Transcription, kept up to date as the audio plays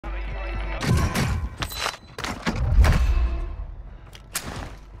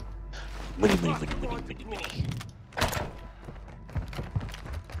Money, money, money, money, money, money.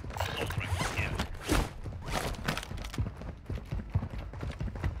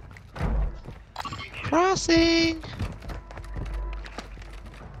 Crossing.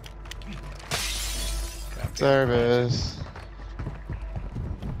 Service.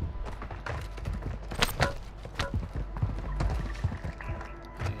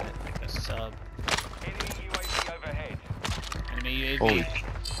 Like a sub. Enemy UAV overhead. Enemy UAV.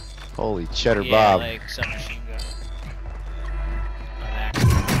 Holy cheddar Yeah, Bob. like submachine gun.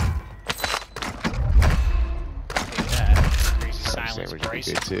 Take that. Crazy silence, Bryce.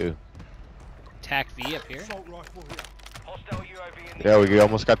 Good too. Tac V up here. Hostile UAV in the Yeah, we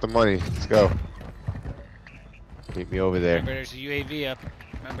almost got the money. Let's go. Meet me over there. Remember, there's a UAV up.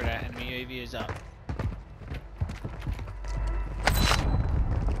 Remember that enemy UAV is up.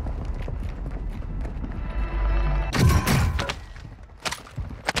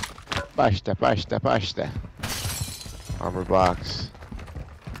 Basta, basta, basta. Armor box.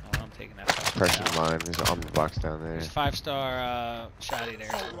 Oh, I'm taking that. Pressure mine. There's an armor box down there. There's 5-star shotty there.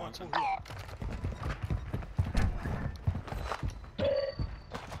 So wants him.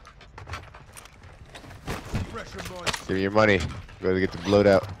 Give me your money. Go to get the bloat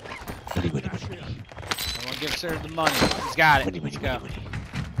out. Money, money, money, money. Everyone give Sir the money. He's got it. Money, Let's money, go. money, money.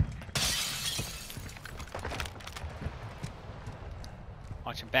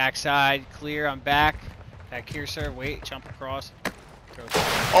 Watching backside. Clear. I'm back. Back here, sir. Wait. Jump across.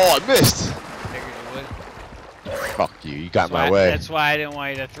 Oh, I missed. Figured you would. Fuck you. You got my way. That's why I didn't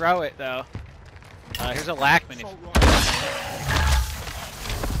want you to throw it, though. Here's a Lackman. Not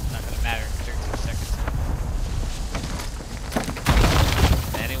gonna matter in 13 seconds.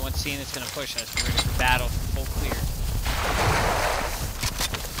 Anyone seen that's gonna push us? We're in battle. Full clear.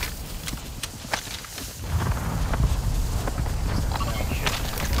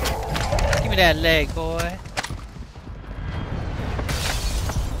 Give me that leg, boy.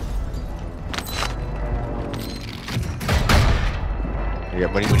 I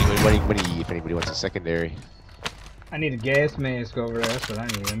got money, money, money, money, money. If anybody wants a secondary. I need a gas mask over there. That's what I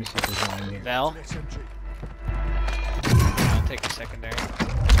need. Let me see if there's one in here. Vel. I'll take the secondary.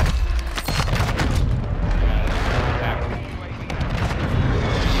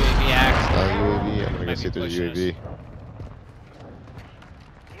 UAV axe. UAV. I'm gonna go see if there's a UAV.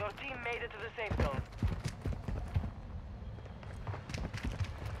 Your team made it to the safe zone.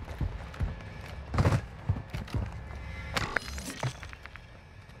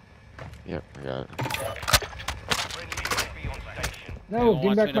 Yep, I got it. Friendly UAV on station. No, give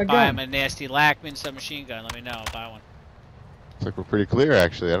me back my Buy gun. him a nasty Lackman submachine gun. Let me know. I'll buy one. Looks like we're pretty clear,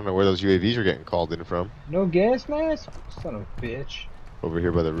 actually. I don't know where those UAVs are getting called in from. No gas mask? Son of a bitch. Over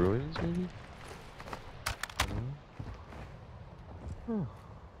here by the ruins, maybe?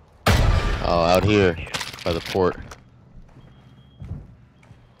 Oh, out here by the port.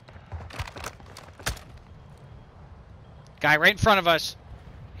 Guy right in front of us.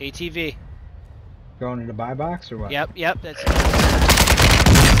 ATV. Going in the buy box or what? Yep, that's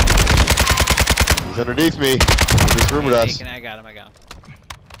He's underneath me. He just rumored us. I got him.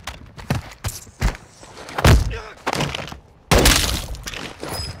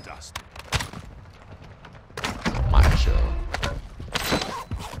 Macho.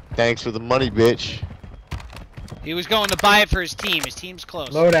 Thanks for the money, bitch. He was going to buy it for his team. His team's close.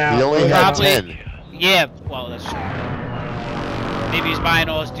 Load out. He only load had out. 10. Yeah, well, that's true. Maybe he's buying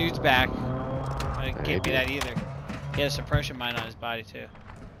all his dudes back. I can't be that either. He has a suppression mine on his body, too.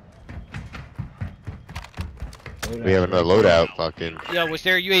 We have another loadout, fucking. Yo, was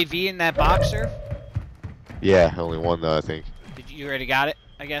there a UAV in that box, sir? Yeah, only one though, I think. Did you already got it?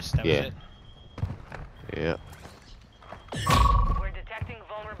 I guess that Yeah. was it. Yeah. We're detecting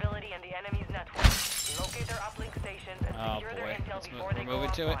vulnerability in the enemy's network. Locate their uplink stations and Oh secure their boy, intel before we're they go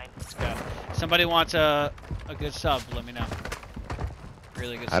moving to it. offline. Let's go. Somebody wants a good sub? Let me know.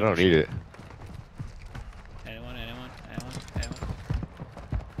 Really good. I don't sub. need it. Anyone?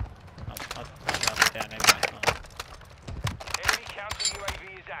 I'll drop it down anyway. Enemy counter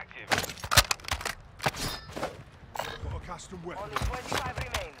UAV is active. Only 25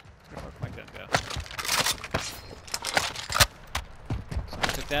 remain. Where'd my gun go? Someone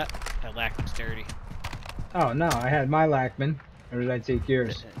took that? That Lackman's dirty. Oh no, I had my Lackman. Or did I take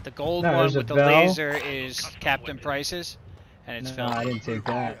yours? The gold No, one there's a with the Vel. laser is Captain Price's, and it's No, filthy. I didn't take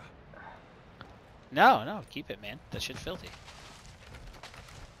that. No, keep it, man. That shit's filthy.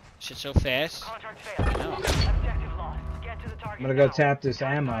 Shit's so fast. Contract failed. No. Objective lost. Get to the target I'm gonna go now. tap this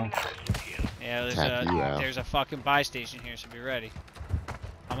ammo. Yeah, Tap you out. there's a fucking buy station here, so be ready.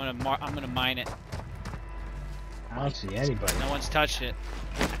 I'm gonna mine it. I don't see anybody. No one's touched it.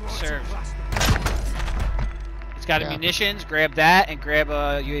 Served. It's got munitions. Grab that and grab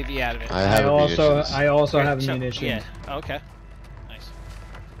a UAV out of it. I also have munitions. Yeah. Okay. Nice.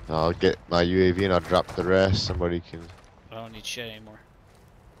 I'll get my UAV and I'll drop the rest. Somebody can. I don't need shit anymore.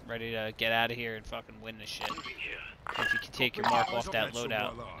 I'm ready to get out of here and fucking win this shit. If you can take your mark off that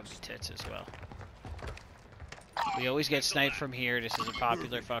loadout, it'll be tits as well. We always get sniped from here. This is a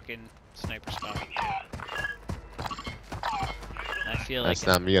popular fucking sniper spot. I feel like that's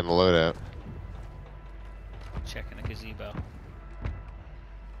not me on the loadout. Checking a gazebo.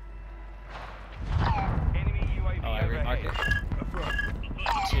 Enemy UAV Oh, I remarked it.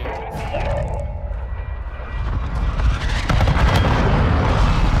 2.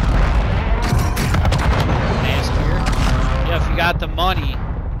 Mask here. Yeah, if you got the money,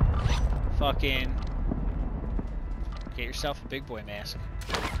 fucking get yourself a big boy mask.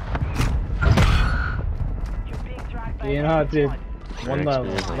 Being hot, dude. One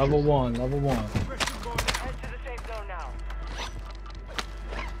level. Level 1. Level 1. Head to the safe zone now.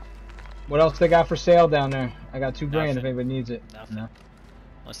 What else they got for sale down there? I got $2 grand if Nothing. anybody needs it. Nothing. No.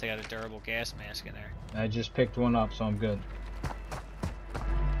 Unless they got a durable gas mask in there. I just picked one up, so I'm good.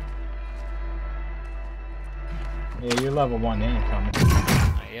 Yeah, you're level 1. They ain't coming.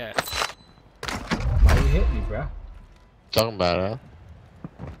 Not yet. Why you hit me, bro? Talking about it, huh?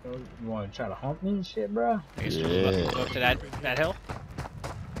 You want to try to hump me and shit, bro? I guess we'll move up to that hill.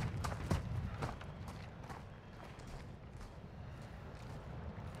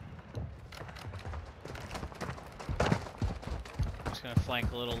 Just gonna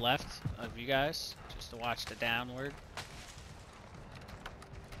flank a little left of you guys, just to watch the downward.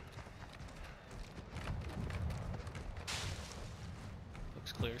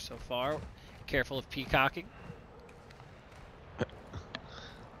 Looks clear so far. Careful of peacocking.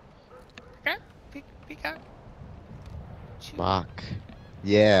 Peacock. Fuck.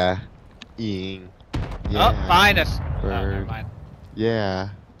 Yeah. Ing. Yeah. Oh, behind us. Oh, Bird. never mind. Yeah.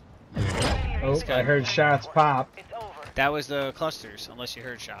 Oh, I heard shots pop. It's over. That was the clusters, unless you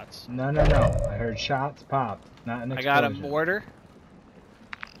heard shots. No, no, no. I heard shots pop. Not an I explosion. got a mortar.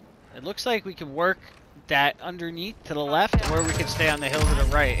 It looks like we can work that underneath to the left, or we can stay on the hill to the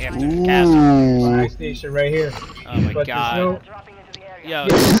right after the castle. Flag station right here. Oh my But god. there's Dropping into the area. Yo,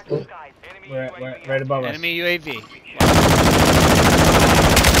 Oh, Enemy we're UAV right above us. enemy UAV.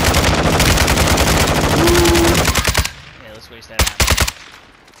 Yeah, let's waste that ammo.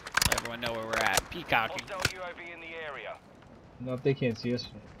 Let everyone know where we're at. Peacocking. Hostile UAV in the area. No, if they can't see us.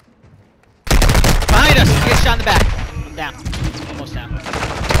 Behind us! Get shot in the back. I'm down. Almost down.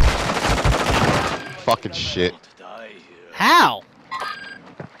 Fucking shit. How?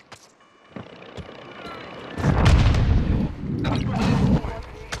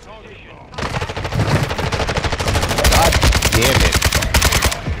 God damn it.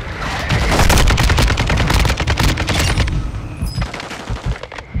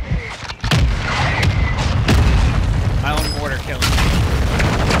 My own mortar killing me.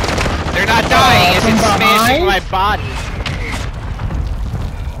 They're not dying as it's smashing my body.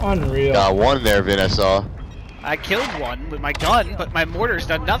 Unreal. Got one there, Vin, I saw. I killed one with my gun, but my mortar's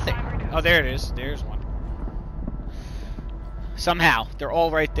done nothing. Oh, there it is. There's one. Somehow. They're all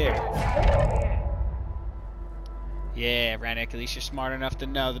right there. Yeah, Rennick, at least you're smart enough to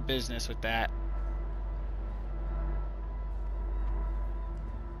know the business with that.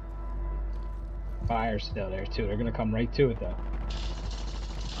 Fire's still there too. They're gonna come right to it though.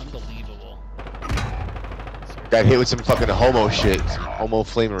 Unbelievable. Got hit with some fucking homo shit. Some homo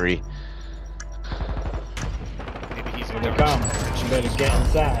flamery. Maybe he's Here in they the come. You better get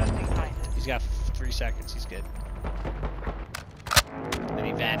inside. He's got 3 seconds. He's good. Then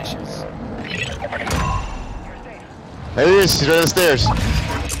he vanishes. There he is. He's right on the stairs.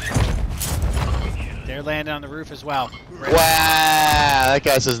 They're landing on the roof as well. Wow. That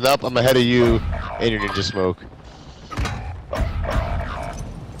guy says, nope, I'm ahead of you and your ninja smoke.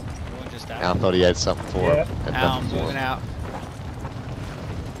 Everyone just died. Al thought he had something for him. Had Al, I'm nothing for moving him. out.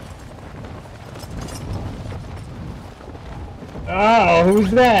 Oh,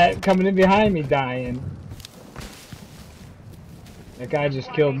 who's that? Coming in behind me dying. That guy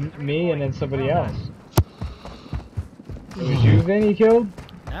just killed me and then somebody else. It was you, Vin, he killed?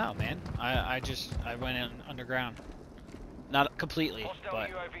 No, man. I went in underground. Not completely, Hostile but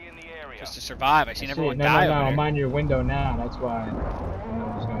UAV in the area. just to survive. I've seen See, everyone no, die no, over no, there. I'm on your window now. That's why. I know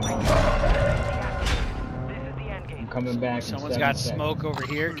what's going on. This is the end game. I'm coming back. in Someone's 7 got seconds. smoke over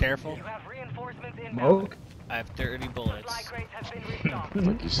here. Careful. You have reinforcements inbound. Smoke? I have 30 Supply bullets. crates have been restocked.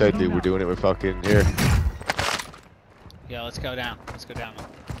 Like you said, dude, we're doing it with fucking here. Yeah, let's go down. Let's go down.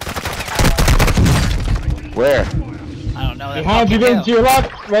 Where? I don't know. That Behind you, fucking Vin, to your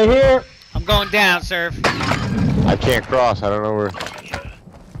left, right here. I'm going down, Serve. I can't cross. I don't know where.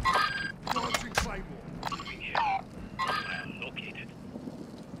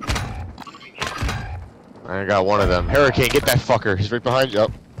 I got one of them. Hurricane, get that fucker. He's right behind you. Oh.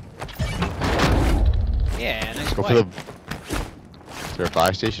 Yeah, nice Go play. for the. Is there a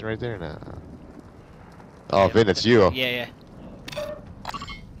buy station right there? No. Oh, Vin, it's you. Yeah.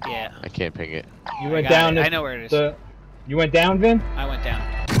 Yeah. I can't ping it. You went got down. it. I know where it is. You went down, Vin? I went down.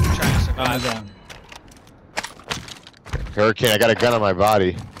 I'm trying to I survive. went down. Hurricane, I got a gun on my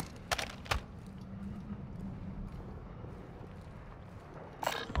body.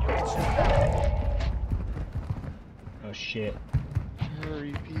 Oh shit.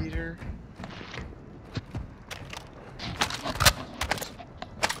 Hurry, Peter.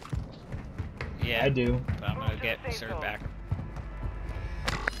 Yeah. I do. But I'm gonna get Serve back.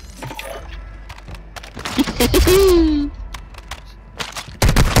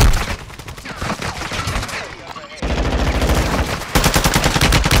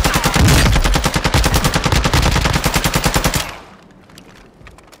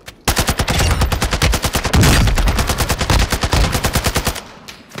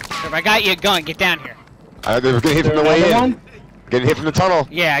 Serve, I got you a gun. Get down here. They were getting hit from the way in. Getting hit from the tunnel.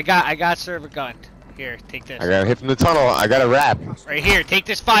 Yeah, I got Serve a gun. Here, take this. I got hit from the tunnel. I got a wrap. Right here, take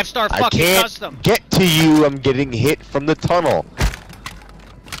this 5-star I fucking can't custom. get to you. I'm getting hit from the tunnel.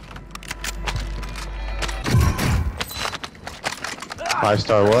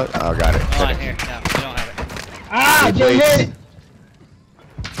 Five-star what? Oh, got it. Hold on, here. No, you don't have it. Ah, Three get plates. hit!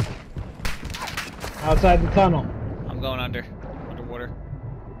 Outside the tunnel. I'm going underwater.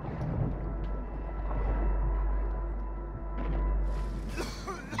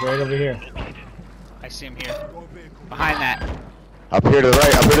 He's right over here. I see him here. Behind that. Up here to the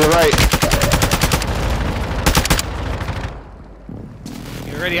right. Up here to the right.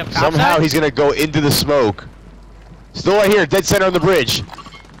 You already up top Somehow side? he's gonna go into the smoke. Still right here, dead center on the bridge.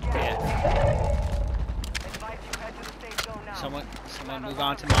 Yeah. Someone move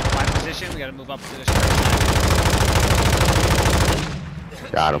on to my position. We gotta move up to this.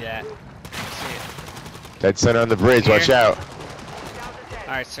 Got him. Yeah. I see it. Dead center on the bridge. Here. Watch out.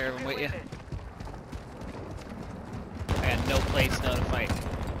 Alright, sir, I'm with you. I got no plates, no to fight.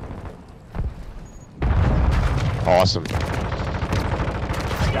 Awesome.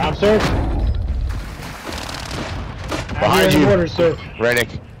 Job, sir. Behind you. Order, sir. Rennick.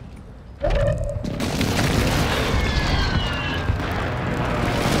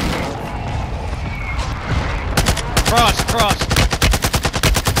 Cross.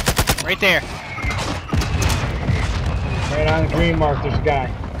 Right there. Right on the green mark, there's a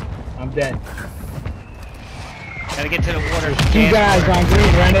guy. I'm dead. Gotta get to the water. Two guys on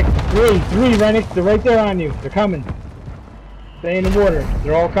green, Rennick. Three, Rennick. They're right there on you. They're coming. Stay in the water.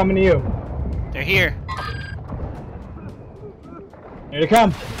 They're all coming to you. They're here. Here they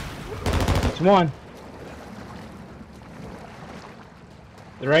come. It's one.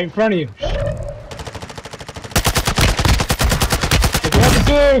 They're right in front of you.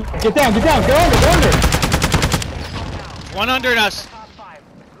 Get down, get under. One under us.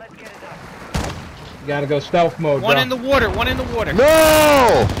 You gotta go stealth mode, One bro. in the water.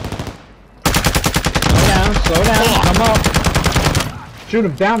 No! Slow down, come up. Shoot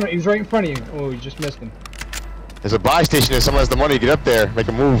him down, he's right in front of you. Oh, you just missed him. There's a buy station if someone has the money to get up there. Make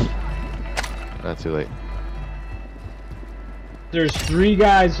a move. Not too late. There's 3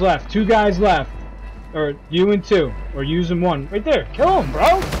 guys left, 2 guys left. Or you and 2, or using 1. Right there, kill him, bro.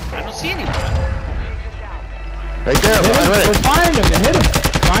 I don't see anyone. Right there. Hit him, Right. or find him and hit him.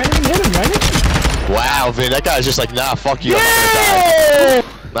 Find him and hit him, right? Wow, Vin, that guy's just like, nah, fuck you. I'm Yeah!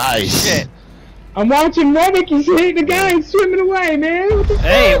 gonna die. Nice. Shit. I'm watching Rennick, he's hitting the guy and swimming away, man. What the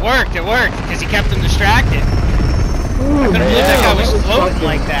Hey, it fuck? worked, because he kept him distracted. Ooh, I couldn't believe that guy was that floating fucking-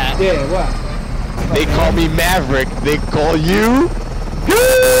 like that. Yeah, what? They call me Maverick. They call you.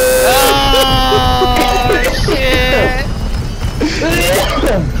 Oh, shit.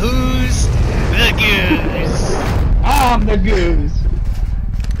 Who's the goose? I'm the goose.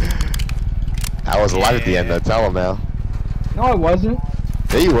 I was alive at the end, though. Tell him now. No, I wasn't.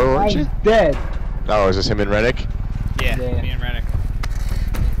 There you were, I weren't was you? dead. Oh, is this him and Rennick? Yeah, Yeah. me and Rennick.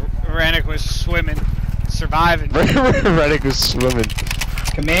 Rennick was swimming, surviving. Rennick was swimming.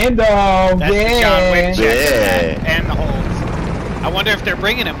 Commando, That's the John Wick check Yeah. and the holds. I wonder if they're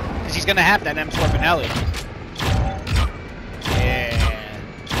bringing him, because he's going to have that M4 Benelli. Yeah.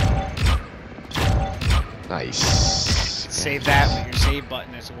 Nice. Save that with your save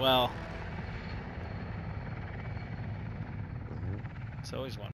button as well. It's always one.